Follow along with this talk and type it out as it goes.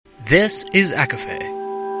This is Acafe.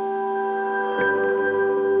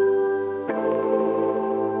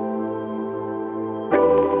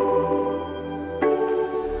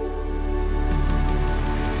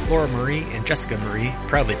 Laura Marie and Jessica Marie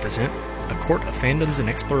proudly present A Court of Fandoms and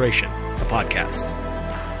Exploration, a podcast.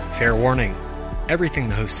 Fair warning, everything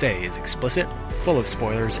the hosts say is explicit, full of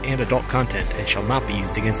spoilers and adult content, and shall not be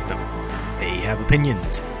used against them. They have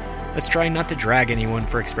opinions. Let's try not to drag anyone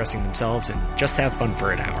for expressing themselves and just have fun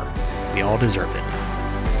for an hour. We all deserve it.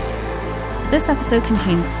 This episode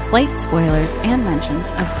contains slight spoilers and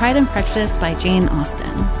mentions of Pride and Prejudice by Jane Austen.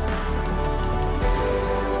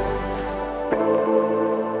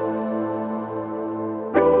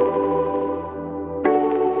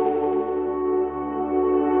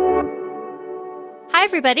 Hi,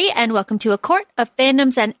 everybody, and welcome to A Court of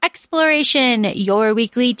Fandoms and Exploration, your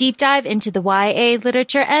weekly deep dive into the YA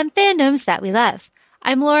literature and fandoms that we love.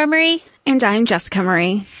 I'm Laura Marie. And I'm Jessica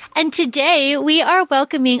Marie. And today we are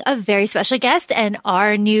welcoming a very special guest and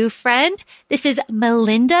our new friend. This is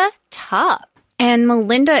Melinda Top. And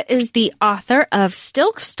Melinda is the author of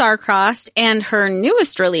Still Star-Crossed and her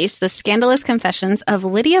newest release, The Scandalous Confessions of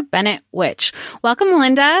Lydia Bennet Witch. Welcome,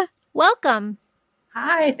 Melinda. Welcome.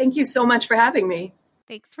 Hi, thank you so much for having me.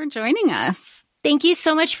 Thanks for joining us. Thank you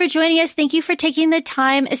so much for joining us. Thank you for taking the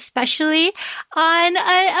time, especially on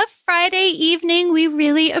a Friday evening. We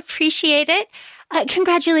really appreciate it.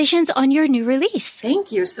 Congratulations on your new release.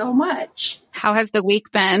 Thank you so much. How has the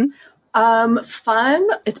week been? Fun.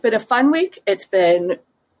 It's been a fun week. It's been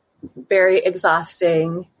very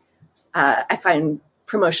exhausting. I find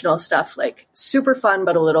promotional stuff like super fun,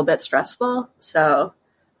 but a little bit stressful. So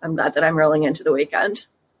I'm glad that I'm rolling into the weekend.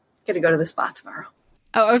 Going to go to the spa tomorrow.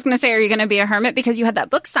 Oh, I was going to say, are you going to be a hermit? Because you had that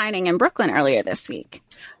book signing in Brooklyn earlier this week.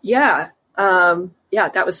 Yeah.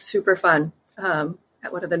 That was super fun.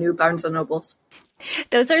 At one of the new Barnes & Nobles.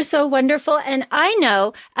 Those are so wonderful. And I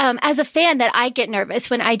know as a fan that I get nervous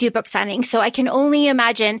when I do book signings. So I can only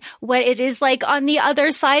imagine what it is like on the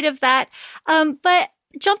other side of that. But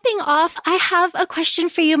jumping off, I have a question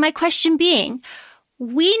for you. My question being,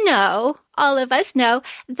 we know, all of us know,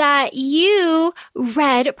 that you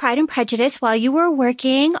read Pride and Prejudice while you were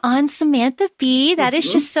working on Samantha Bee. That is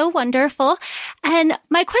just so wonderful. And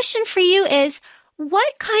my question for you is,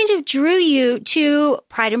 what kind of drew you to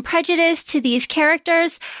Pride and Prejudice, to these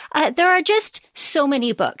characters? There are just so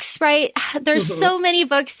many books, right? There's so many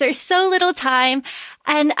books. There's so little time.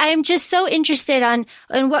 And I'm just so interested on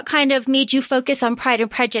what kind of made you focus on Pride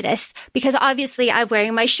and Prejudice, because obviously I'm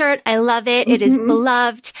wearing my shirt. I love it. It is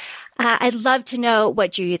beloved. I'd love to know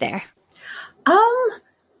what drew you there.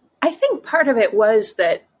 I think part of it was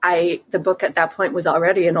that the book at that point was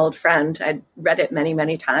already an old friend. I'd read it many,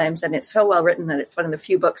 many times, and it's so well written that it's one of the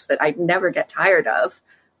few books that I never get tired of.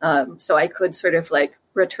 So I could sort of like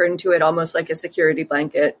return to it almost like a security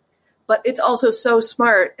blanket. But it's also so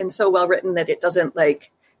smart and so well written that it doesn't it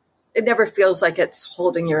never feels like it's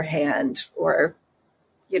holding your hand or,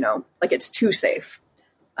 like it's too safe.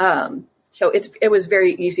 So it was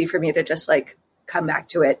very easy for me to just come back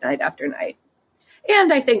to it night after night.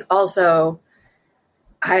 And I think also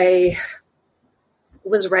I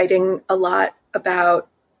was writing a lot about,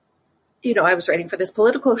 I was writing for this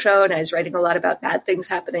political show and I was writing a lot about bad things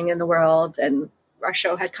happening in the world, and our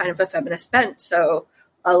show had kind of a feminist bent. So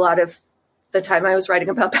a lot of the time I was writing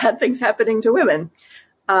about bad things happening to women.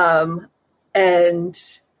 And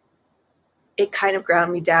it kind of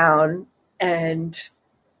ground me down. And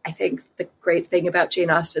I think the great thing about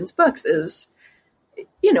Jane Austen's books is,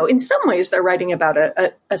 in some ways they're writing about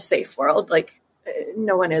a safe world. Like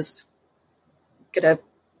no one is going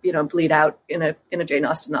to, bleed out in a Jane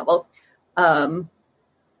Austen novel. But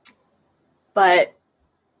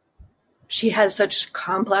she has such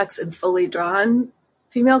complex and fully drawn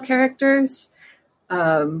female characters.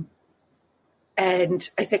 And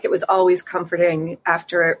I think it was always comforting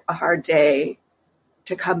after a hard day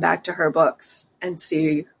to come back to her books and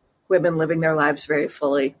see women living their lives very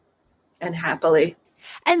fully and happily.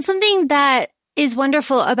 And something that is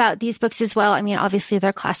wonderful about these books as well, I mean, obviously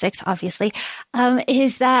they're classics, obviously,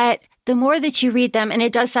 is that the more that you read them, and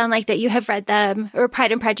it does sound like that you have read them, or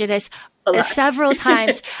Pride and Prejudice, several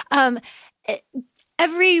times,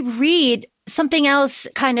 every read, something else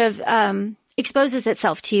kind of exposes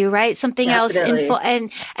itself to you, right? Something Definitely.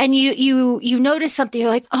 else and you notice something, you're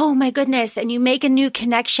like, oh my goodness, and you make a new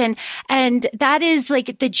connection. And that is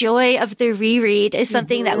like the joy of the reread is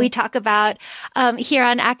something that we talk about here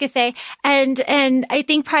on Acafe. And I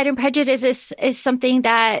think Pride and Prejudice is something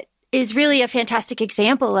that is really a fantastic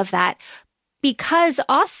example of that, because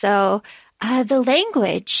also the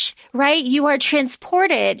language, right? You are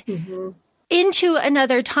transported into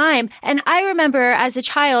another time. And I remember as a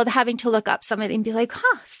child having to look up something and be like,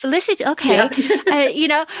 Felicity, okay. Yeah.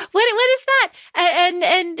 What is that?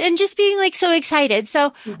 And just being like so excited.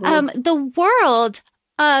 So, the world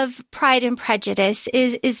of Pride and Prejudice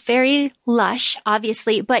is very lush,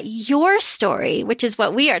 obviously, but your story, which is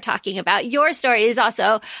what we are talking about, your story is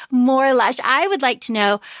also more lush. I would like to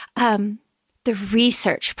know, the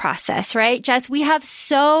research process, right? Jess, we have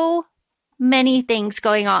so many things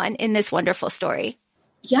going on in this wonderful story.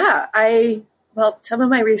 Yeah, some of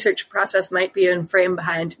my research process might be in frame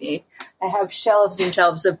behind me. I have shelves and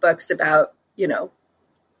shelves of books about,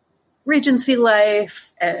 Regency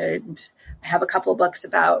life, and I have a couple books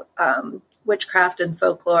about witchcraft and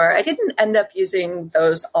folklore. I didn't end up using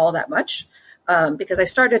those all that much because I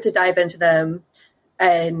started to dive into them,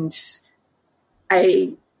 and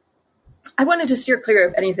I wanted to steer clear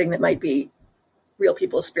of anything that might be real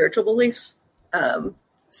people's spiritual beliefs.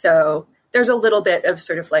 So there's a little bit of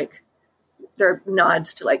sort of like, there are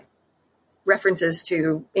nods to like references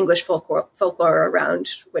to English folklore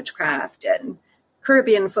around witchcraft and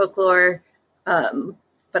Caribbean folklore.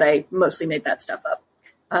 But I mostly made that stuff up.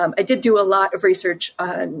 I did do a lot of research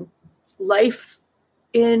on life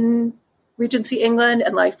in Regency England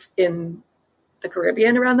and life in the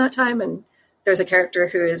Caribbean around that time. And there's a character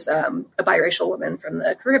who is a biracial woman from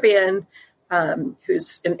the Caribbean,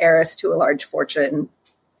 who's an heiress to a large fortune,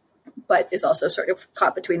 but is also sort of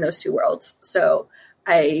caught between those two worlds. So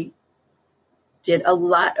I did a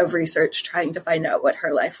lot of research trying to find out what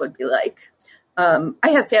her life would be like. I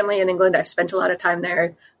have family in England. I've spent a lot of time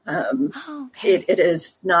there. Okay. It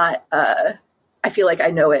is not, I feel like I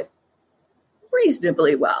know it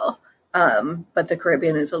reasonably well. But the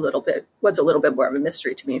Caribbean was a little bit more of a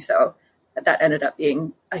mystery to me. So that ended up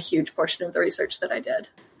being a huge portion of the research that I did.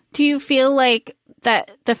 Do you feel like that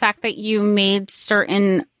the fact that you made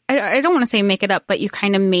certain, I don't want to say make it up, but you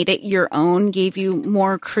kind of made it your own, gave you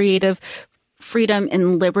more creative freedom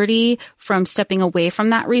and liberty from stepping away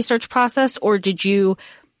from that research process? Or did you,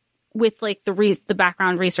 with like the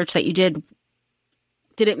background research that you did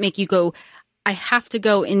it make you go, I have to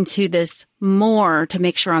go into this more to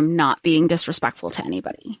make sure I'm not being disrespectful to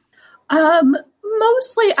anybody?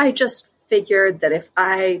 Mostly I just figured that if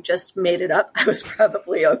I just made it up, I was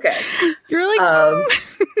probably okay. You're like,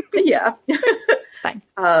 yeah. It's fine.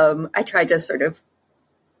 I tried to sort of,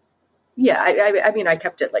 I mean, I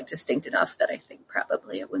kept it like distinct enough that I think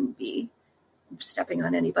probably it wouldn't be stepping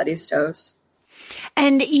on anybody's toes.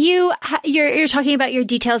 And you're talking about your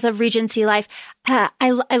details of Regency life.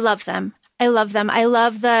 I love them. I love them. I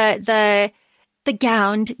love the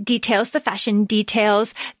gown details, the fashion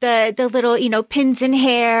details, the little, pins in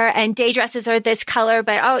hair, and day dresses are this color,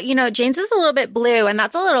 but Jane's is a little bit blue, and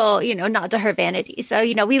that's a little, nod to her vanity. So,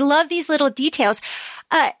 we love these little details.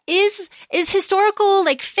 Is historical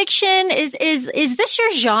like fiction? Is this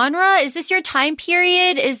your genre? Is this your time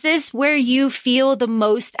period? Is this where you feel the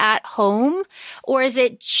most at home? Or is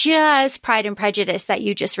it just Pride and Prejudice that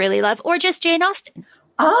you just really love, or just Jane Austen?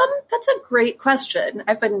 That's a great question.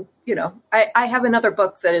 I've been, I have another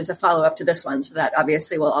book that is a follow-up to this one, so that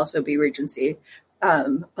obviously will also be Regency.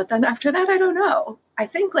 But then after that, I don't know. I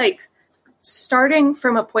think like starting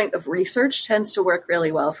from a point of research tends to work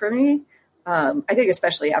really well for me. I think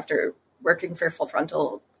especially after working for Full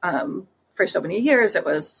Frontal for so many years, it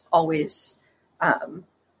was always,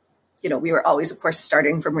 we were always, of course,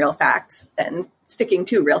 starting from real facts and sticking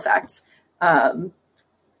to real facts.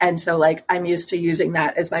 And so like, I'm used to using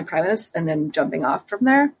that as my premise and then jumping off from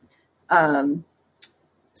there.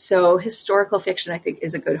 So historical fiction, I think,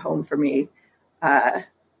 is a good home for me.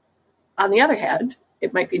 On the other hand,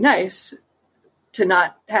 it might be nice to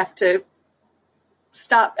not have to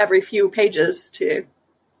stop every few pages to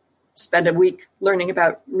spend a week learning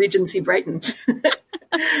about Regency Brighton.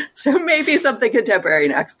 So maybe something contemporary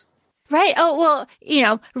next. Right. Oh,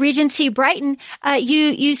 well, Regency Brighton,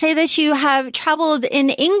 you say that you have traveled in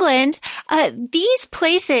England. These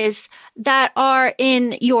places that are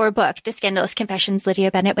in your book, The Scandalous Confessions,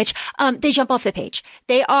 Lydia Bennet Witch, they jump off the page.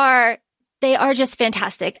 They are just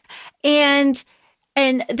fantastic. And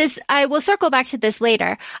this, I will circle back to this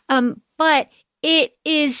later. But it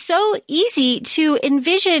is so easy to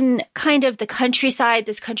envision kind of the countryside,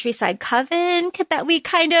 this countryside coven that we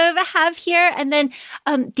kind of have here. And then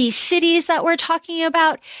these cities that we're talking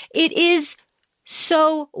about. It is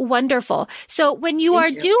so wonderful. So when you are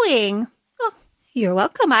doing, you're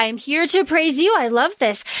welcome. I am here to praise you. I love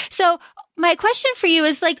this. So my question for you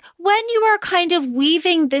is like, when you are kind of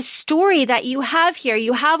weaving this story that you have here,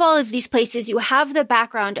 you have all of these places, you have the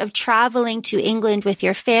background of traveling to England with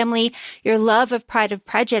your family, your love of Pride and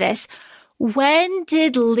Prejudice. When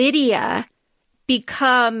did Lydia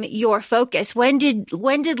become your focus? When did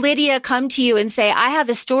Lydia come to you and say, I have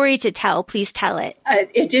a story to tell, please tell it?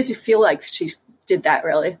 It did feel like she did that,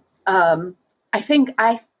 really. I think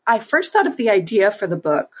I first thought of the idea for the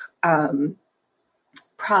book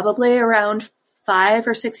probably around 5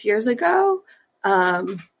 or 6 years ago.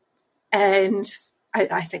 And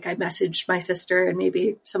I think I messaged my sister and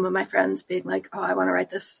maybe some of my friends being like, oh, I want to write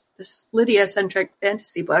this Lydia-centric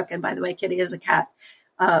fantasy book. And by the way, Kitty is a cat.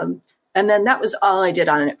 And then that was all I did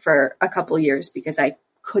on it for a couple of years because I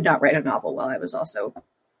could not write a novel while I was also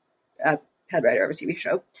a head writer of a TV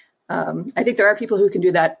show. I think there are people who can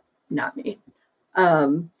do that, not me.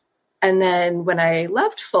 And then when I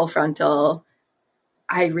left Full Frontal,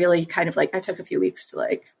 I really kind of I took a few weeks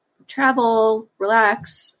to travel,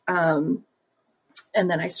 relax. And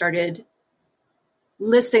then I started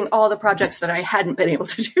listing all the projects that I hadn't been able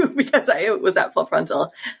to do because I was at Full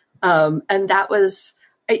Frontal. And that was,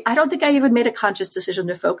 I don't think I even made a conscious decision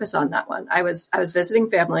to focus on that one. I was visiting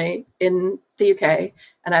family in the UK,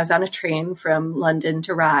 and I was on a train from London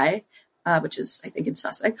to Rye, which is, I think, in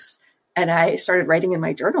Sussex. And I started writing in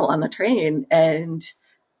my journal on the train. And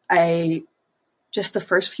just the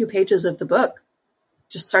first few pages of the book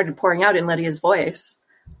just started pouring out in Lydia's voice.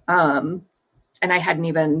 And I hadn't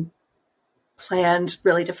even planned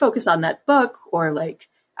really to focus on that book, or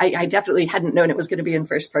I definitely hadn't known it was going to be in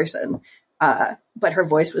first person. But her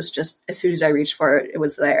voice was just, as soon as I reached for it, it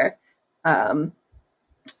was there. And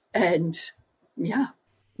yeah.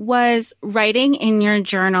 Was writing in your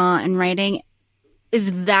journal and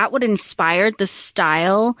is that what inspired the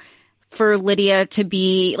style for Lydia to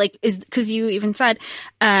be because you even said,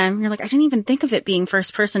 you're like, I didn't even think of it being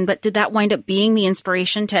first person, but did that wind up being the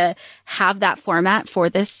inspiration to have that format for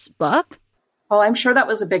this book? Oh, I'm sure that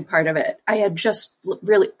was a big part of it. I had just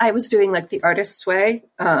I was doing the artist's way.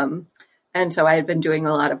 And so I had been doing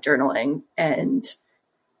a lot of journaling, and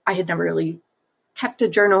I had never really kept a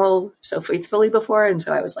journal so faithfully before. And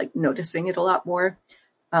so I was noticing it a lot more.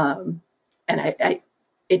 And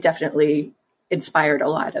it definitely inspired a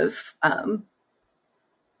lot of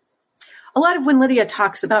when Lydia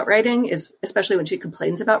talks about writing, is especially when she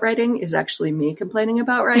complains about writing, is actually me complaining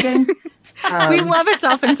about writing. We love a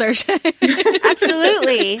self-insertion.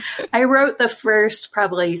 Absolutely. I wrote the first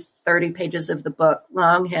probably 30 pages of the book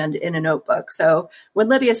longhand in a notebook. So when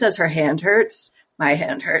Lydia says her hand hurts, my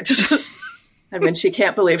hand hurts. And when she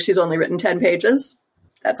can't believe she's only written 10 pages,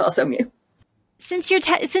 that's also me. Since you're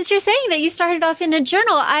saying that you started off in a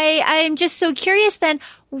journal, I'm just so curious then,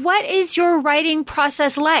 what is your writing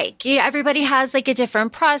process like? Everybody has a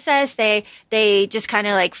different process. They just kind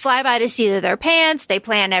of fly by the seat of their pants. They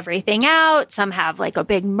plan everything out. Some have a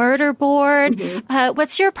big murder board. Mm-hmm.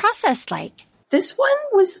 What's your process like? This one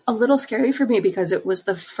was a little scary for me because it was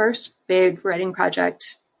the first big writing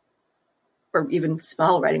project, or even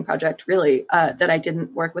small writing project really, that I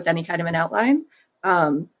didn't work with any kind of an outline.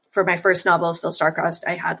 For my first novel, Still Star-Crossed,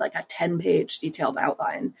 I had a 10-page detailed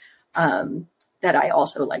outline that I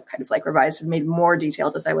also revised and made more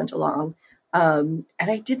detailed as I went along. And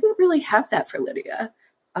I didn't really have that for Lydia.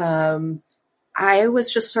 I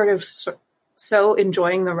was just sort of so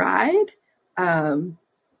enjoying the ride.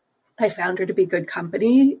 I found her to be good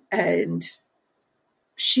company, and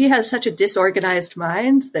she has such a disorganized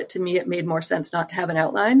mind that to me it made more sense not to have an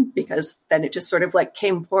outline, because then it just sort of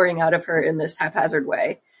came pouring out of her in this haphazard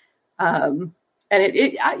way. And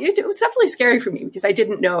it was definitely scary for me because I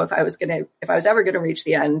didn't know if I was ever going to reach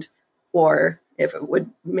the end, or if it would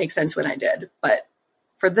make sense when I did. But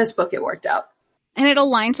for this book, it worked out. And it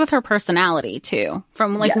aligns with her personality too,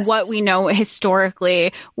 from Yes. what we know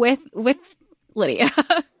historically with Lydia.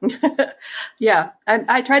 Yeah.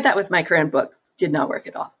 I tried that with my current book. Did not work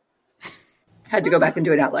at all. Had to go back and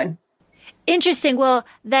do an outline. Interesting. Well,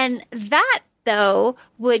 then that, though,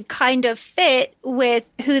 would kind of fit with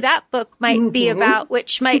who that book might be about,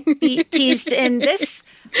 which might be teased in this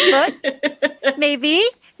book. Maybe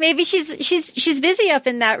she's busy up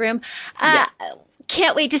in that room. Yeah.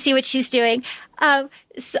 Can't wait to see what she's doing.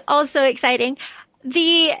 Also exciting.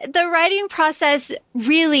 The writing process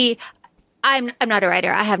really, I'm not a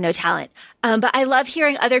writer. I have no talent. But I love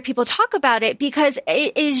hearing other people talk about it because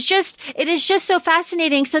it is just so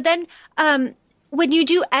fascinating. So then, when you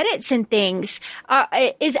do edits and things,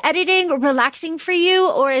 is editing relaxing for you,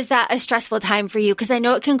 or is that a stressful time for you? Because I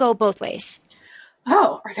know it can go both ways.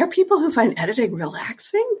 Oh, are there people who find editing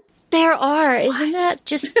relaxing? There are. What? Isn't that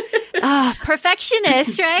just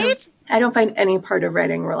perfectionists, right? I don't find any part of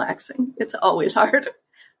writing relaxing. It's always hard.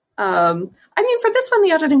 For this one,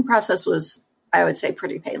 the editing process was, I would say,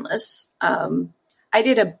 pretty painless. I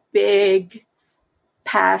did a big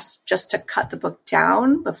pass just to cut the book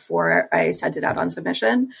down before I sent it out on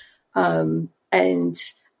submission. And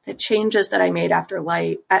the changes that I made after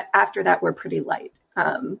that were pretty light.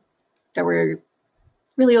 There were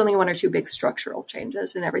really only one or two big structural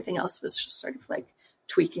changes, and everything else was just sort of like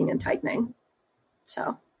tweaking and tightening.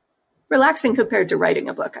 So relaxing compared to writing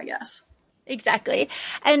a book, I guess. Exactly.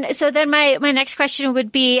 And so then my next question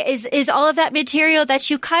would be, is all of that material that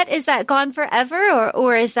you cut, is that gone forever,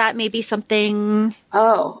 or is that maybe something?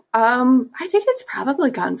 I think it's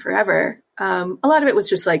probably gone forever. A lot of it was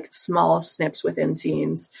just like small snips within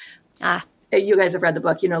scenes. You guys have read the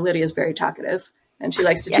book, Lydia is very talkative and she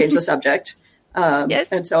likes to change the subject. Yes.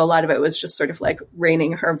 And so a lot of it was just sort of like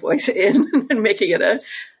reining her voice in and making it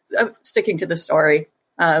sticking to the story.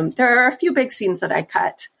 There are a few big scenes that I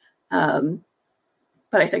cut, but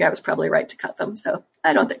I think I was probably right to cut them. So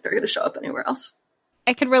I don't think they're going to show up anywhere else.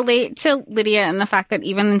 I could relate to Lydia in the fact that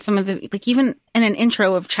even in some of the, like even in an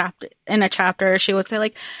intro of a chapter, she would say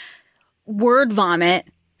like word vomit,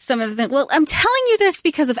 some of them. Well, I'm telling you this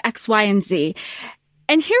because of X, Y, and Z.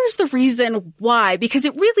 And here's the reason why, because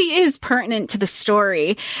it really is pertinent to the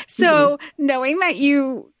story. So knowing that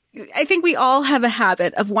I think we all have a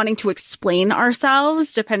habit of wanting to explain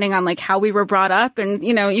ourselves depending on like how we were brought up. And,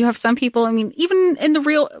 you have some people, I mean, even in the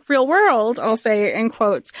real world, I'll say in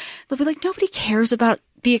quotes, they'll be like, nobody cares about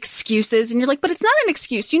the excuses. And you're like, but it's not an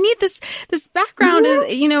excuse. You need this background,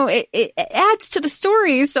 it adds to the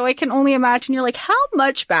story. So I can only imagine you're like, how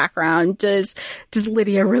much background does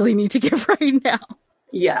Lydia really need to give right now?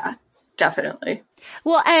 Yeah, definitely.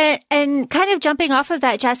 Well, and kind of jumping off of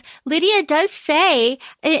that, Jess, Lydia does say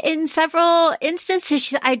in several instances, she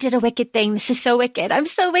said, I did a wicked thing. This is so wicked. I'm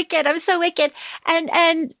so wicked. I'm so wicked.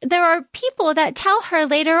 And there are people that tell her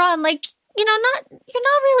later on, like, you're not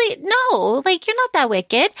really, no, like, you're not that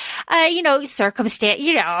wicked.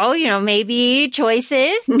 Circumstance, maybe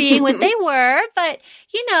choices being what they were, but,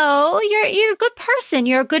 you're a good person.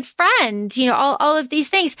 You're a good friend, all of these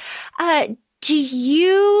things. Do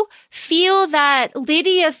you feel that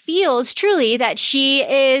Lydia feels truly that she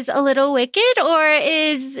is a little wicked, or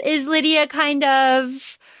is Lydia kind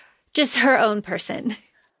of just her own person?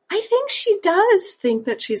 I think she does think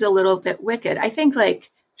that she's a little bit wicked. I think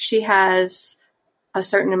like she has a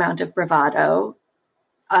certain amount of bravado,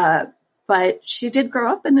 but she did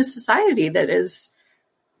grow up in this society that is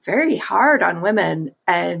very hard on women.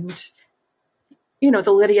 And,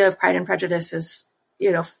 the Lydia of Pride and Prejudice is,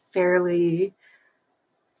 fairly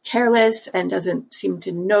careless and doesn't seem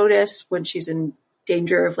to notice when she's in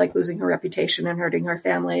danger of like losing her reputation and hurting her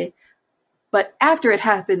family. But after it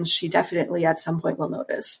happens, she definitely at some point will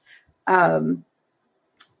notice. And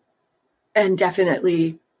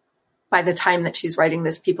definitely by the time that she's writing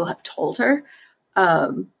this, people have told her.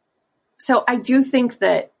 So I do think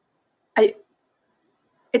that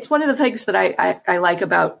it's one of the things that I like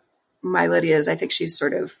about my Lydia is I think she's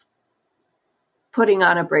sort of putting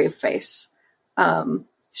on a brave face.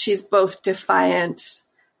 She's both defiant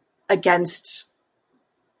against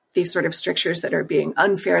these sort of strictures that are being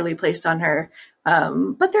unfairly placed on her.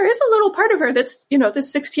 But there is a little part of her that's,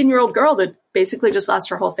 this 16-year-old girl that basically just lost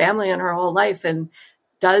her whole family and her whole life and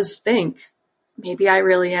does think, maybe I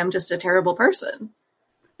really am just a terrible person.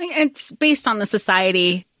 It's based on the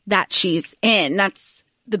society that she's in. That's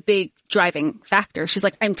the big driving factor. She's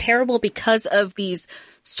like, I'm terrible because of these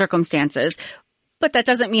circumstances. But that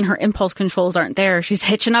doesn't mean her impulse controls aren't there. She's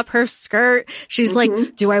hitching up her skirt. She's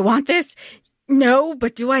like, do I want this? No,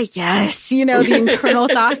 but do I? Yes. The internal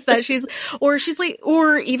thoughts that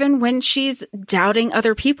or even when she's doubting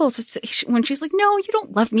other people, when she's like, no, you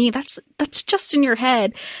don't love me. That's just in your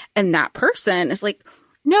head. And that person is like,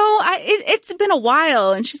 no, it's been a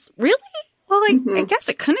while. And she's really? Well, I guess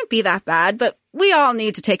it couldn't be that bad, but we all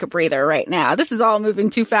need to take a breather right now. This is all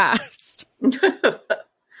moving too fast.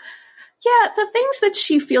 Yeah, the things that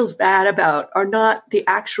she feels bad about are not the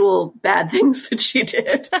actual bad things that she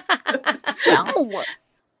did.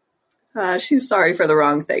 No. She's sorry for the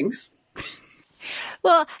wrong things.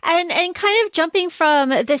 Well, and kind of jumping from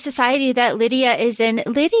the society that Lydia is in,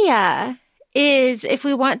 Lydia is, if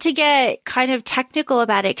we want to get kind of technical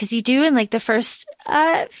about it, because you do in like the first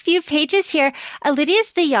few pages here,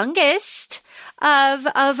 Lydia's the youngest of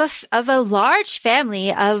a large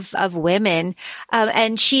family of women,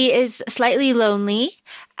 and she is slightly lonely.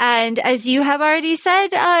 And as you have already said,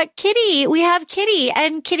 Kitty, we have Kitty,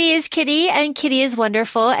 and Kitty is Kitty, and Kitty is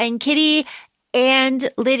wonderful, and Kitty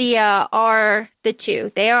and Lydia are the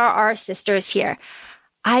two. They are our sisters here.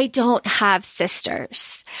 I don't have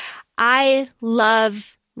sisters. I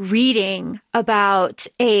love reading about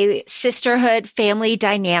a sisterhood family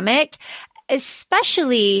dynamic,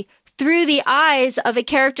 especially through the eyes of a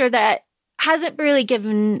character that hasn't really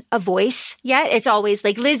given a voice yet. It's always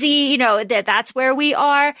like Lizzie, that's where we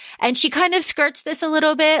are. And she kind of skirts this a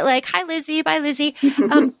little bit, like, hi, Lizzie, bye, Lizzie.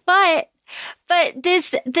 But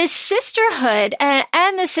this sisterhood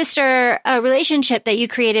and the sister relationship that you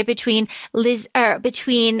created between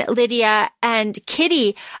Lydia and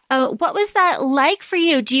Kitty, what was that like for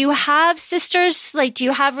you? Do you have sisters? Like, do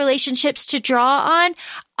you have relationships to draw on?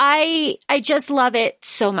 I just love it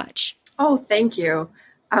so much. Oh, thank you.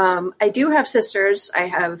 I do have sisters. I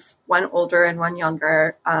have one older and one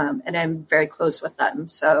younger, and I'm very close with them.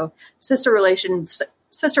 So sister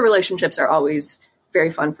relationships are always very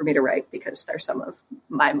fun for me to write because they're some of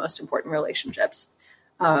my most important relationships.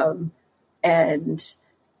 And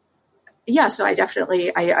yeah, so I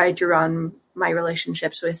definitely, I drew on my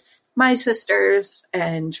relationships with my sisters,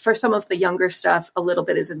 and for some of the younger stuff, a little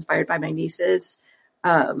bit is inspired by my nieces.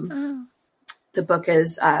 The book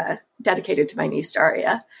is dedicated to my niece,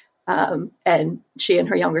 Daria. And she and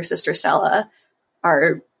her younger sister, Stella,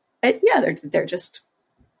 are, they're just,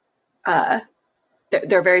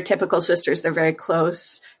 they're very typical sisters. They're very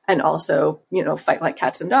close and also, fight like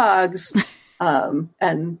cats and dogs.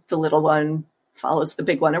 And the little one follows the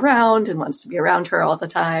big one around and wants to be around her all the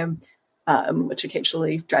time, which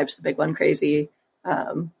occasionally drives the big one crazy.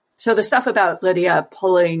 So the stuff about Lydia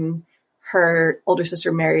pulling her older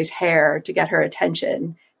sister Mary's hair to get her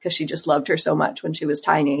attention because she just loved her so much when she was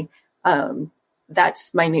tiny.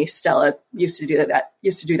 That's my niece Stella used to do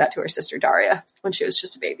that to her sister Daria when she was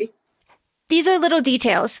just a baby. These are little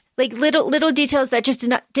details, like little details that just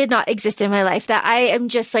did not exist in my life that I am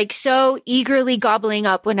just like so eagerly gobbling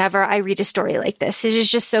up whenever I read a story like this. It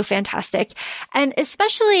is just so fantastic. And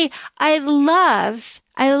especially I love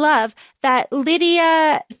that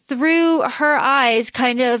Lydia, through her eyes,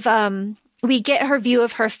 kind of, we get her view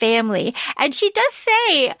of her family. And she does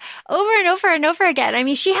say over and over and over again, I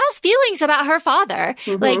mean, she has feelings about her father.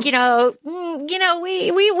 Mm-hmm. Like, we feel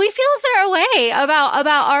a certain way about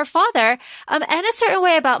our father, and a certain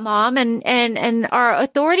way about mom and our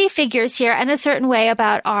authority figures here, and a certain way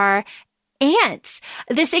about our aunts,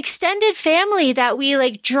 this extended family that we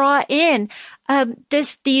like draw in.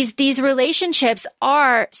 These relationships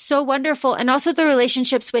are so wonderful, and also the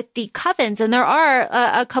relationships with the covens. And there are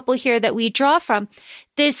a couple here that we draw from.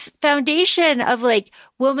 This foundation of like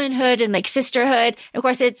womanhood and like sisterhood. Of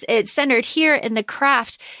course, it's centered here in the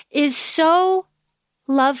craft is so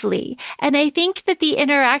lovely. And I think that the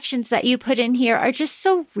interactions that you put in here are just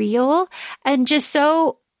so real and just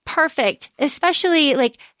so perfect, especially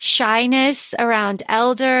like shyness around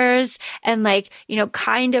elders and like,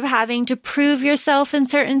 kind of having to prove yourself in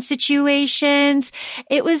certain situations.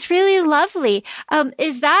 It was really lovely.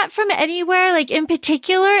 Is that from anywhere, like in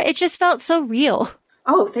particular? It just felt so real.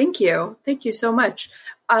 Oh, thank you. Thank you so much.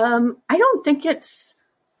 I don't think it's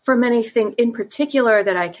from anything in particular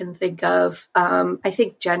that I can think of. I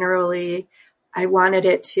think generally I wanted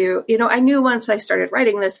it to, I knew once I started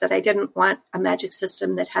writing this that I didn't want a magic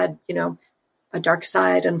system that had, a dark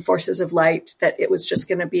side and forces of light, that it was just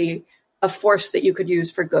going to be a force that you could use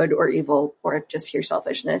for good or evil or just pure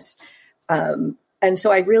selfishness. And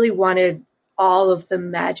so I really wanted all of the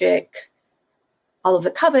magic, all of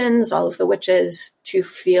the covens, all of the witches to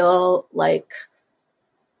feel like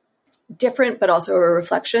different, but also a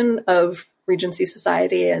reflection of Regency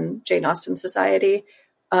society and Jane Austen society.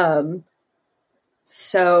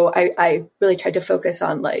 So I really tried to focus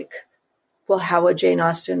on like, well, how would Jane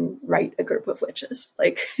Austen write a group of witches?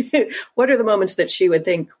 Like, what are the moments that she would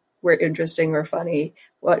think were interesting or funny?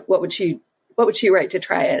 What would she write to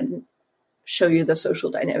try and show you the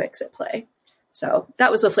social dynamics at play? So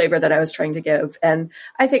that was the flavor that I was trying to give. And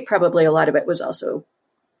I think probably a lot of it was also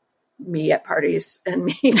me at parties and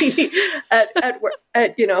me at work,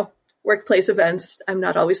 at, workplace events. I'm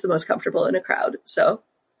not always the most comfortable in a crowd. So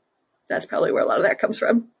that's probably where a lot of that comes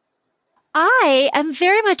from. I am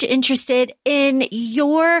very much interested in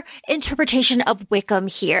your interpretation of Wickham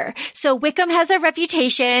here. So Wickham has a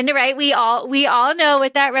reputation, right? We all know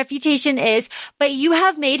what that reputation is, but you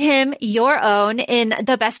have made him your own in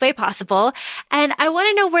the best way possible. And I want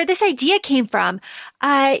to know where this idea came from.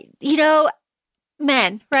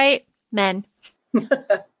 Men, right? Men.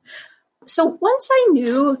 So once I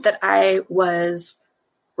knew that I was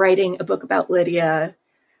writing a book about Lydia,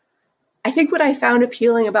 I think what I found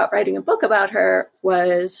appealing about writing a book about her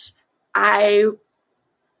was I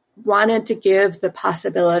wanted to give the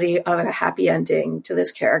possibility of a happy ending to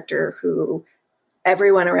this character who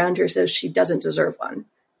everyone around her says she doesn't deserve one.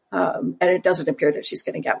 And it doesn't appear that she's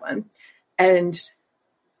going to get one. And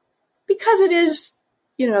because it is,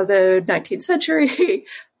 the 19th century,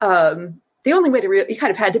 the only way to you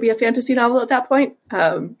kind of had to be a fantasy novel at that point.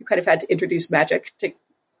 You kind of had to introduce magic to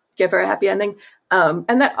give her a happy ending.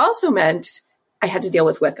 And that also meant I had to deal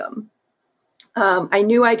with Wickham. I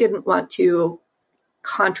knew I didn't want to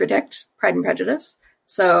contradict Pride and Prejudice.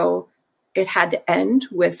 So it had to end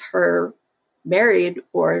with her married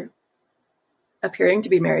or appearing to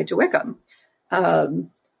be married to Wickham. And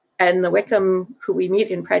the Wickham who we meet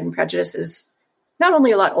in Pride and Prejudice is not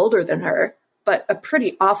only a lot older than her, but a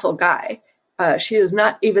pretty awful guy. She is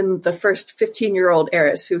not even the first 15-year-old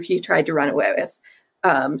heiress who he tried to run away with.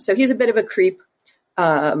 So he's a bit of a creep.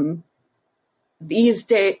 These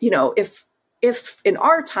days, if in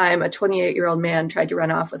our time a 28-year-old man tried to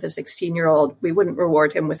run off with a 16-year-old, we wouldn't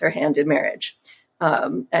reward him with her hand in marriage.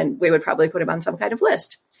 And we would probably put him on some kind of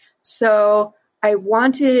list. So I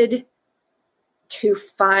wanted to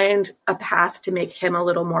find a path to make him a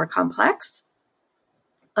little more complex.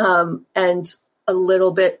 And a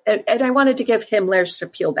little bit, and I wanted to give him layers to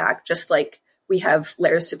peel back, just like we have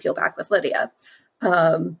layers to peel back with Lydia.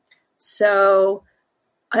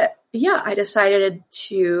 I decided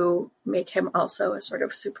to make him also a sort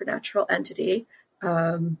of supernatural entity.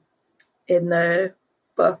 In the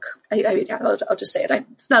book, I'll just say it.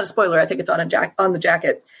 It's not a spoiler. I think it's on the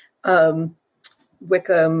jacket.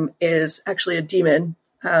 Wickham is actually a demon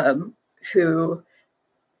who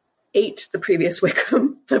ate the previous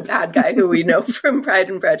Wickham, the bad guy who we know from Pride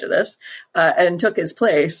and Prejudice, and took his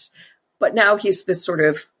place. But now he's this sort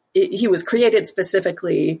of, he was created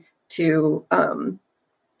specifically to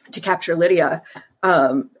capture Lydia,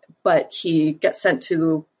 but he gets sent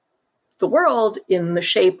to the world in the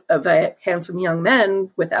shape of a handsome young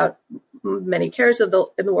man without many cares in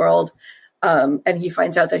the world, and he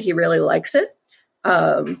finds out that he really likes it.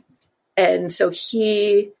 And so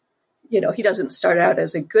he doesn't start out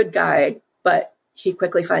as a good guy, but he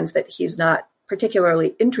quickly finds that he's not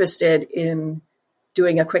particularly interested in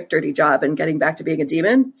doing a quick, dirty job and getting back to being a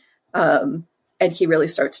demon. And he really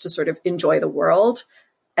starts to sort of enjoy the world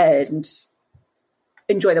and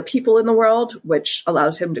enjoy the people in the world, which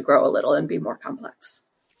allows him to grow a little and be more complex.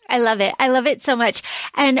 I love it. I love it so much.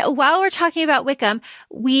 And while we're talking about Wickham,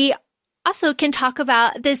 we also can talk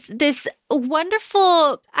about this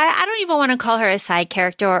wonderful, I don't even want to call her a side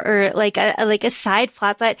character or like a side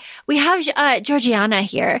plot, but we have Georgiana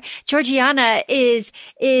here. Georgiana is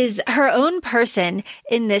her own person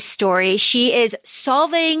in this story. She is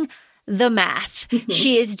solving the math. Mm-hmm.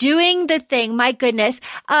 She is doing the thing. My goodness.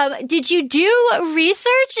 Did you do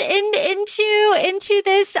research into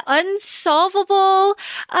this unsolvable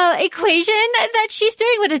equation that she's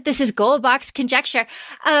doing? This is Goldbach's conjecture.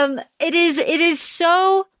 It is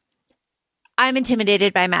so, I'm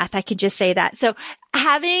intimidated by math. I could just say that. So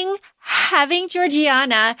having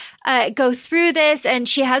Georgiana go through this, and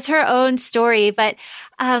she has her own story, but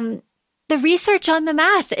the research on the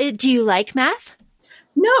math, do you like math?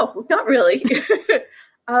 No, not really.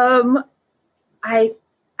 I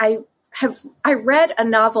read a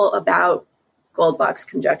novel about Goldbach's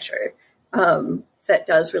conjecture that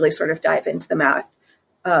does really sort of dive into the math.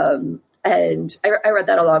 And I read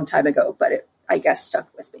that a long time ago, but it, I guess, stuck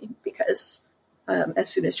with me because as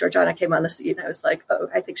soon as Georgiana came on the scene, I was like, oh,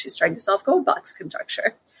 I think she's trying to solve Goldbach's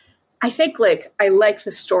conjecture. I think I like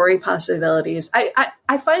the story possibilities.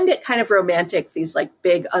 I find it kind of romantic, these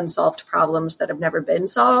big unsolved problems that have never been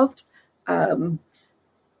solved. The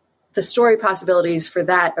story possibilities for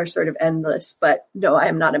that are sort of endless, but no, I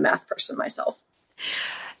am not a math person myself.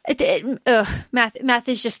 Math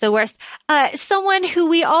is just the worst. Someone who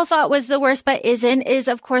we all thought was the worst, but isn't, is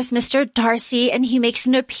of course Mr. Darcy, and he makes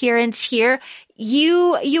an appearance here.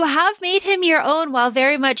 You have made him your own while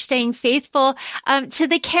very much staying faithful to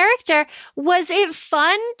the character. Was it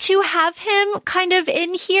fun to have him kind of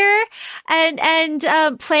in here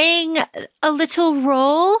and playing a little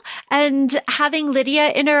role and having Lydia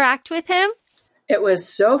interact with him? It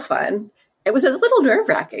was so fun. It was a little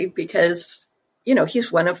nerve-wracking because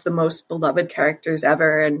he's one of the most beloved characters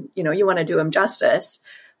ever, and, you want to do him justice,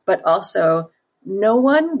 but also no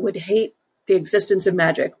one would hate the existence of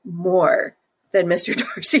magic more than Mr.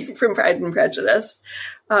 Darcy from Pride and Prejudice.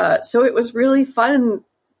 So it was really fun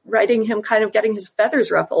writing him kind of getting his feathers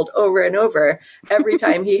ruffled over and over every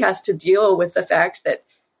time he has to deal with the fact that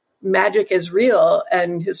magic is real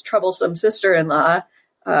and his troublesome sister-in-law,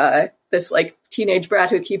 this teenage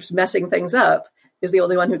brat who keeps messing things up, is the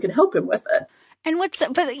only one who can help him with it. And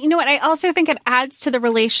but you know what? I also think it adds to the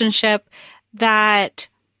relationship that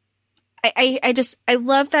I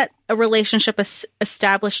love that a relationship is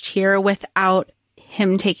established here without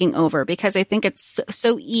him taking over, because I think it's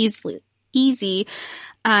so easy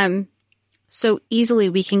so easily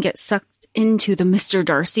we can get sucked into the Mr.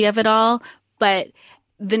 Darcy of it all. But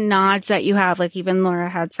the nods that you have, like even Laura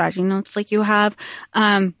had side notes like you have,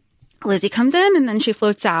 Lizzie comes in and then she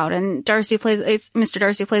floats out, and Mr.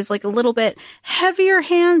 Darcy plays like a little bit heavier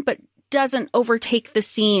hand, but doesn't overtake the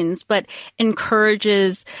scenes, but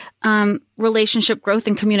encourages relationship growth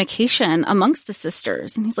and communication amongst the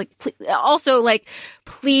sisters. And he's like, also like,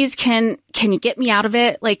 please, can you get me out of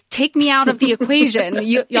it? Like, take me out of the equation.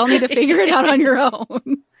 Y'all need to figure it out on your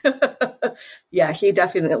own. Yeah, he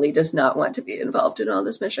definitely does not want to be involved in all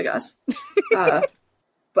this mishigas.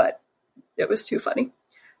 But it was too funny.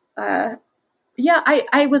 Yeah,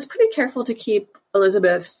 I was pretty careful to keep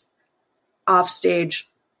Elizabeth off stage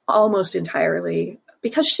almost entirely,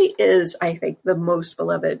 because she is, I think, the most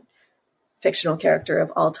beloved fictional character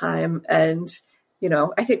of all time. And, you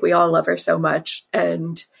know, I think we all love her so much.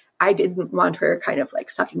 And I didn't want her kind of like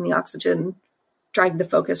sucking the oxygen, dragging the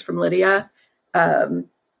focus from Lydia,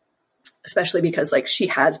 especially because like she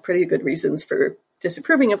has pretty good reasons for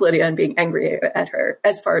disapproving of Lydia and being angry at her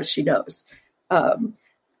as far as she knows.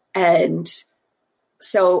 And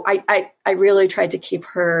so I really tried to keep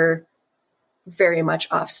her very much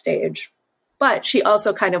off stage, but she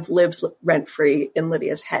also kind of lives rent free in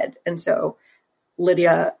Lydia's head. And so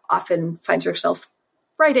Lydia often finds herself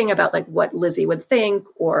writing about like what Lizzie would think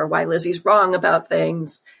or why Lizzie's wrong about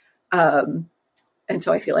things. And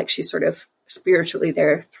so I feel like she's sort of spiritually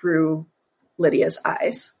there through Lydia's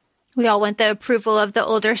eyes. We all want the approval of the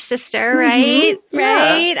older sister, right? Mm-hmm.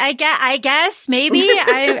 Yeah. Right. I guess maybe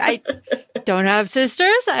I don't have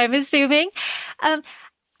sisters, I'm assuming.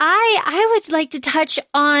 I would like to touch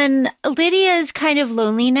on Lydia's kind of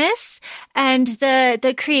loneliness and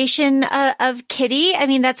the creation of Kitty. I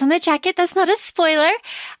mean, that's on the jacket. That's not a spoiler.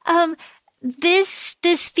 This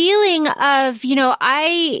feeling of, you know,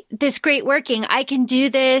 this great working, I can do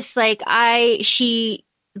this. Like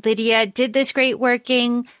Lydia did this great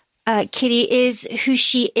working. Kitty is who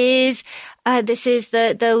she is. This is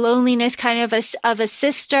the loneliness kind of a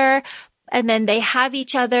sister. And then they have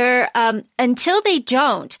each other until they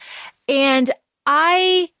don't. And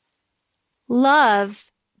I love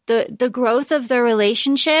the growth of their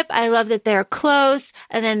relationship. I love that they're close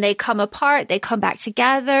and then they come apart. They come back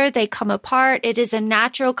together. They come apart. It is a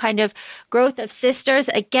natural kind of growth of sisters.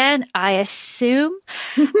 Again, I assume.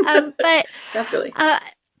 But Definitely.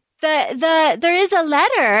 There is a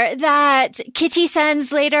letter that Kitty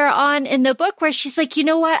sends later on in the book where she's like, you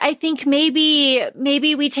know what? I think maybe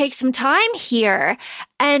we take some time here.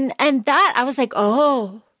 And that I was like,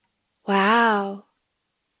 oh, wow.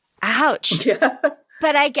 Ouch. Yeah.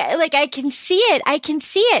 But I can see it. I can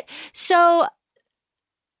see it. So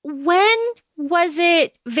when was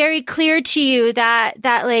it very clear to you that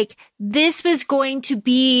like this was going to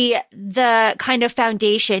be the kind of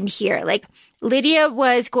foundation here? Like, Lydia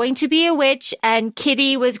was going to be a witch and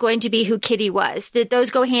Kitty was going to be who Kitty was. Did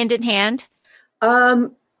those go hand in hand?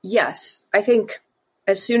 Yes. I think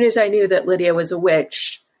as soon as I knew that Lydia was a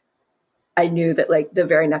witch, I knew that like the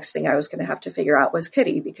very next thing I was going to have to figure out was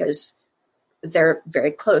Kitty, because they're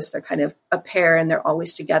very close. They're kind of a pair and they're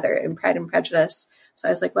always together in Pride and Prejudice. So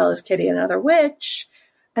I was like, well, is Kitty another witch?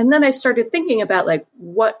 And then I started thinking about like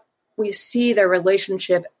what we see their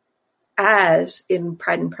relationship as in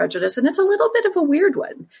Pride and Prejudice. And it's a little bit of a weird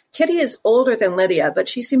one. Kitty is older than Lydia, but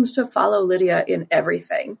she seems to follow Lydia in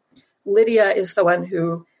everything. Lydia is the one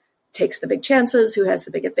who takes the big chances, who has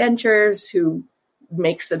the big adventures, who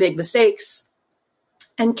makes the big mistakes.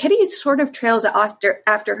 And Kitty sort of trails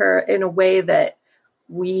after her in a way that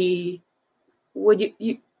that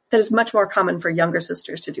is much more common for younger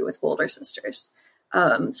sisters to do with older sisters.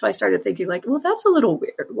 So I started thinking like, well, that's a little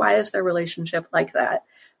weird. Why is their relationship like that?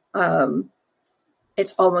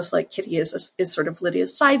 It's almost like Kitty is sort of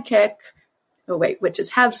Lydia's sidekick. Oh wait,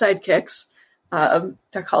 witches have sidekicks.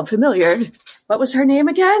 They're called familiar. What was her name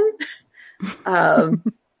again? And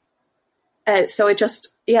so it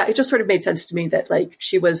just sort of made sense to me that like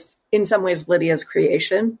she was in some ways Lydia's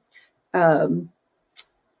creation. That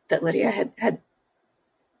Lydia had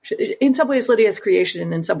in some ways Lydia's creation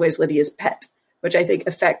and in some ways Lydia's pet, which I think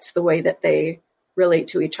affects the way that they relate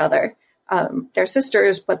to each other. They're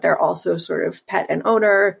sisters, but they're also sort of pet and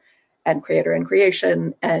owner and creator and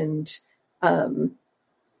creation and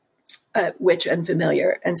witch and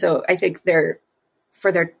familiar. And so I think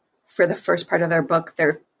for the first part of their book,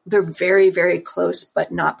 they're very, very close,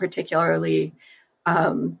 but not particularly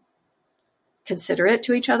considerate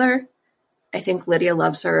to each other. I think Lydia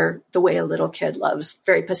loves her the way a little kid loves,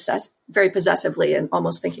 very possessively and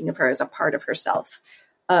almost thinking of her as a part of herself.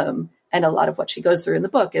 And a lot of what she goes through in the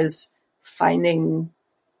book is finding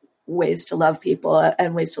ways to love people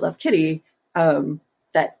and ways to love Kitty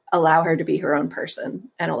that allow her to be her own person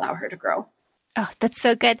and allow her to grow. Oh, that's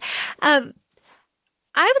so good.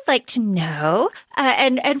 I would like to know,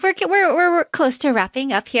 and we're close to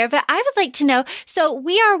wrapping up here, but I would like to know, so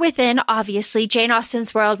we are within, obviously, Jane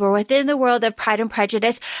Austen's world. We're within the world of Pride and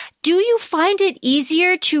Prejudice. Do you find it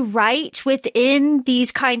easier to write within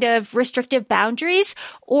these kind of restrictive boundaries,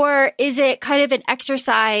 or is it kind of an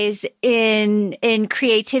exercise in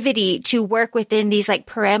creativity to work within these like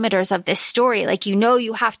parameters of this story? Like,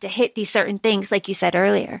 you have to hit these certain things, like you said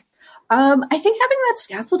earlier. I think having that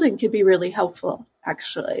scaffolding can be really helpful,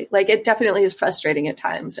 actually. Like, it definitely is frustrating at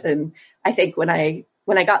times. And I think when I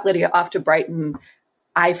got Lydia off to Brighton,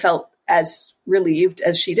 I felt as relieved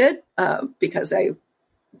as she did, because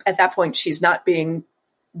at that point, she's not being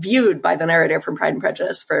viewed by the narrator from Pride and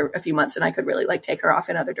Prejudice for a few months, and I could really like take her off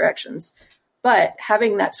in other directions. But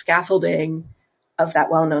having that scaffolding of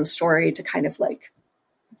that well-known story to kind of like,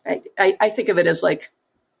 I think of it as like,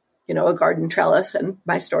 a garden trellis, and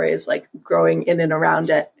my story is like growing in and around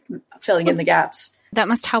it, filling in the gaps. That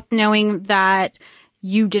must help, knowing that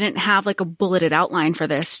you didn't have like a bulleted outline for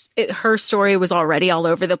this. Her story was already all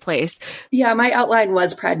over the place. Yeah, my outline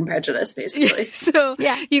was Pride and Prejudice, basically. So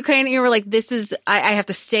yeah, you were like, this is, I have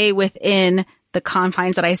to stay within the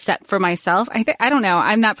confines that I set for myself. I don't know.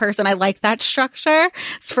 I'm that person. I like that structure.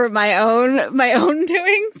 It's for my own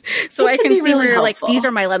doings. So I can see really where you're helpful. Like, these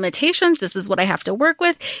are my limitations. This is what I have to work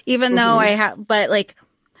with, even though but like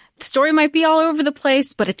the story might be all over the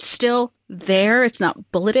place, but it's still there. It's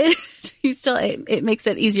not bulleted. It makes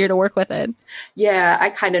it easier to work with it. Yeah.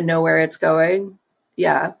 I kind of know where it's going.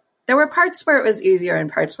 Yeah. There were parts where it was easier and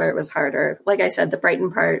parts where it was harder. Like I said, the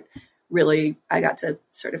Brighton part, really, I got to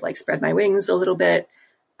sort of like spread my wings a little bit.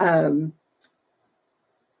 And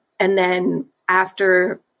then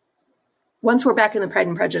once we're back in the Pride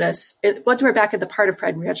and Prejudice, once we're back at the part of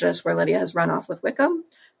Pride and Prejudice where Lydia has run off with Wickham,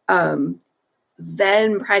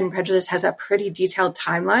 then Pride and Prejudice has a pretty detailed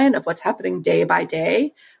timeline of what's happening day by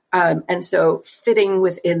day. And so fitting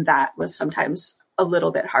within that was sometimes a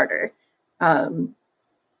little bit harder.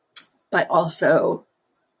 But also,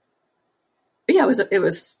 yeah,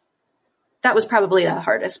 that was probably the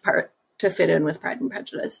hardest part to fit in with Pride and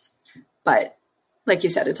Prejudice. But like you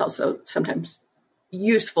said, it's also sometimes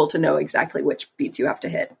useful to know exactly which beats you have to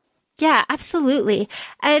hit. Yeah, absolutely.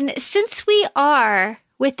 And since we are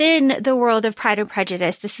within the world of Pride and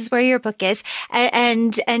Prejudice, this is where your book is.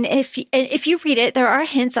 And if you read it, there are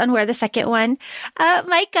hints on where the second one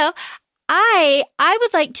might go. I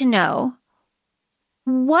would like to know,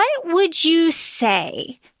 what would you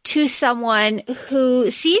say to someone who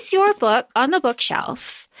sees your book on the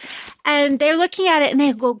bookshelf and they're looking at it and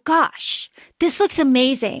they go, gosh, this looks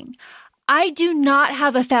amazing. I do not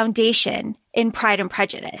have a foundation in Pride and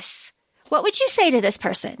Prejudice. What would you say to this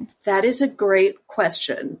person? That is a great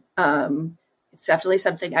question. It's definitely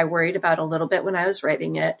something I worried about a little bit when I was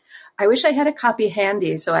writing it. I wish I had a copy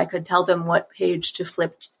handy so I could tell them what page to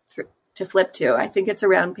flip to. I think it's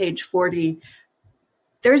around page 40.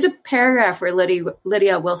 There's a paragraph where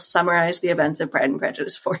Lydia will summarize the events of Pride and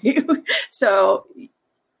Prejudice for you. So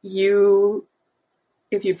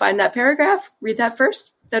if you find that paragraph, read that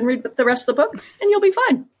first, then read the rest of the book, and you'll be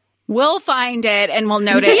fine. We'll find it and we'll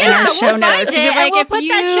note it in our show notes. We'll put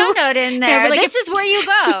that show note in there. This is where you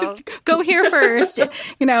go. Go here first.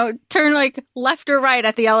 Turn like left or right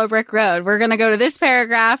at the yellow brick road. We're going to go to this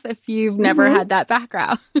paragraph if you've never had that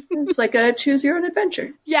background. It's like a choose your own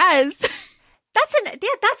adventure. Yes. That's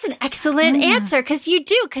an excellent answer, because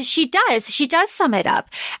she does sum it up,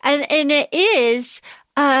 and it is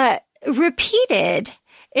repeated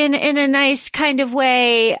in a nice kind of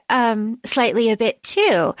way, slightly a bit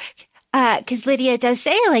too, because Lydia does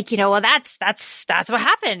say well, that's what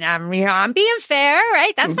happened. I'm being fair,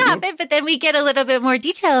 right? That's what happened. But then we get a little bit more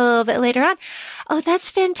detail a little bit later on. Oh, that's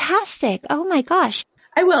fantastic! Oh my gosh!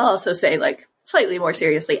 I will also say, slightly more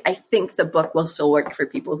seriously, I think the book will still work for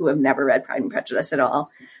people who have never read Pride and Prejudice at all.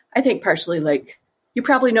 I think partially, you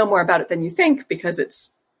probably know more about it than you think because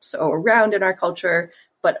it's so around in our culture,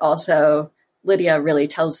 but also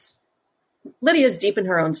Lydia's deep in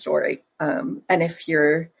her own story. And if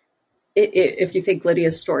you think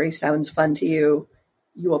Lydia's story sounds fun to you,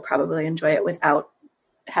 you will probably enjoy it without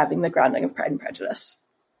having the grounding of Pride and Prejudice.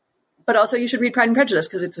 But also you should read Pride and Prejudice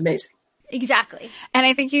because it's amazing. Exactly. And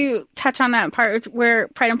I think you touch on that part where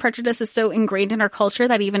Pride and Prejudice is so ingrained in our culture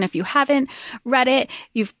that even if you haven't read it,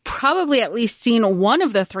 you've probably at least seen one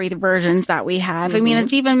of the three versions that we have. I mean,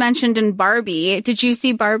 it's even mentioned in Barbie. Did you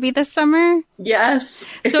see Barbie this summer? Yes.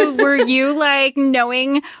 So were you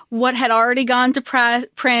knowing what had already gone to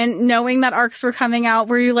print, knowing that ARCs were coming out?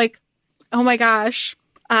 Were you like, oh my gosh,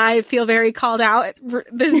 I feel very called out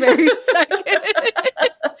this very second.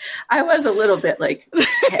 I was a little bit like,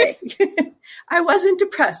 hey, I wasn't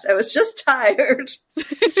depressed. I was just tired.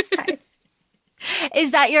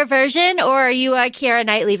 Is that your version, or are you a Keira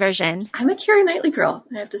Knightley version? I'm a Keira Knightley girl,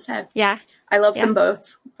 I have to say. Yeah. I love them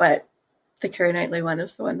both, but the Keira Knightley one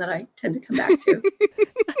is the one that I tend to come back to.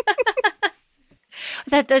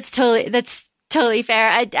 That's totally fair.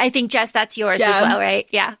 I think, Jess, that's yours as well, right?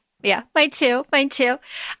 Yeah. Yeah. Mine too.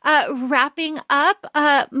 Wrapping up,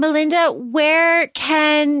 Melinda, where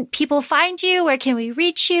can people find you? Where can we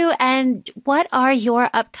reach you? And what are your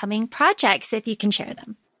upcoming projects, if you can share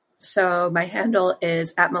them? So my handle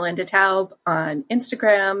is @MelindaTaub on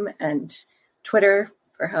Instagram and Twitter,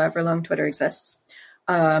 for however long Twitter exists.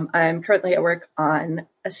 I'm currently at work on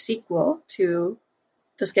a sequel to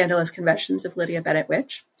The Scandalous Confessions of Lydia Bennet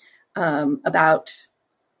Witch, about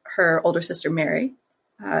her older sister, Mary.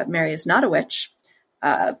 Mary is not a witch,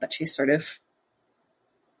 but she's sort of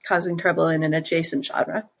causing trouble in an adjacent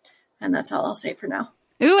genre. And that's all I'll say for now.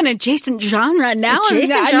 Ooh, an adjacent genre. Now I'm like,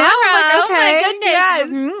 okay. Oh my goodness. Yes.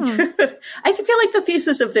 Mm-hmm. I feel like the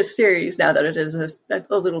thesis of this series, now that it is a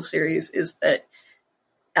little series, is that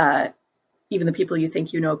even the people you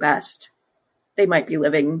think you know best, they might be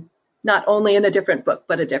living not only in a different book,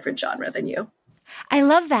 but a different genre than you. I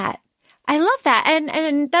love that.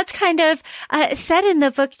 And that's kind of said in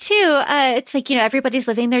the book too. It's like, everybody's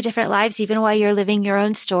living their different lives, even while you're living your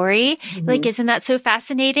own story. Mm-hmm. Like, isn't that so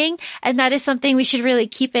fascinating? And that is something we should really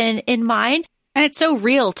keep in mind. And it's so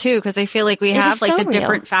real too, because I feel like we have like the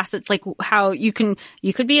different facets, like how you could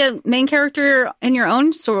be a main character in your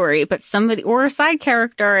own story, but somebody, or a side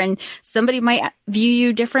character, and somebody might view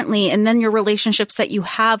you differently. And then your relationships that you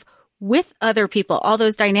have with other people, all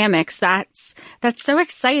those dynamics, that's so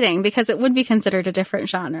exciting, because it would be considered a different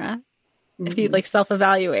genre if you like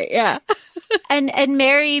self-evaluate. Yeah. And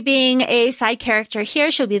Mary being a side character here,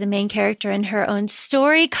 she'll be the main character in her own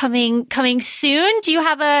story coming soon. Do you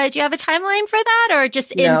have a timeline for that, or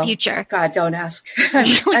just in future? God, don't ask. I'm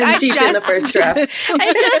deep in the first draft.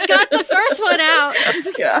 I just got the first one out.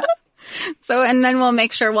 Yeah. So, and then we'll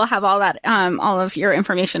make sure we'll have all that, all of your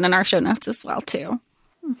information in our show notes as well too.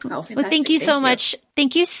 Oh, fantastic. Well, thank you so much.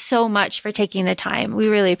 Thank you so much for taking the time. We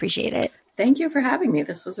really appreciate it. Thank you for having me.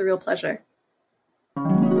 This was a real pleasure.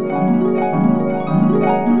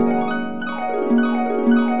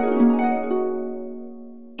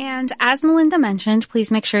 And as Melinda mentioned,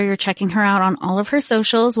 please make sure you're checking her out on all of her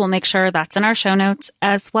socials. We'll make sure that's in our show notes,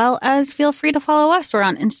 as well as feel free to follow us. We're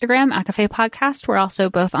on Instagram, Acafe Podcast. We're also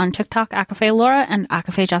both on TikTok, Acafe Laura and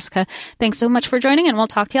Acafe Jessica. Thanks so much for joining, and we'll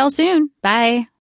talk to y'all soon. Bye.